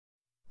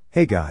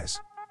Hey guys!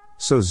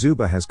 So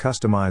Zooba has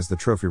customized the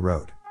trophy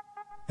road.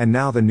 And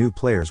now the new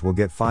players will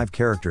get 5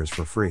 characters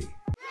for free.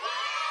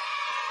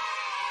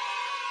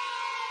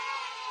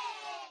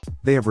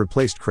 They have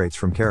replaced crates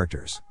from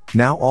characters.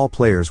 Now all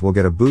players will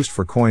get a boost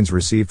for coins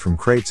received from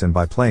crates and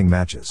by playing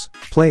matches.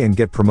 Play and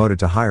get promoted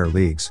to higher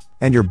leagues,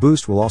 and your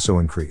boost will also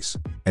increase.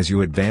 As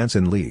you advance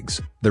in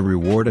leagues, the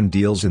reward and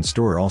deals in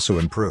store also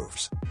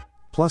improves.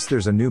 Plus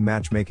there's a new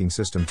matchmaking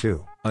system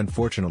too.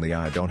 Unfortunately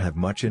I don't have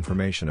much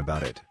information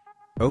about it.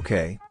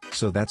 Okay,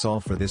 so that's all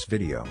for this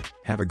video.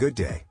 Have a good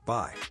day,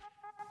 bye.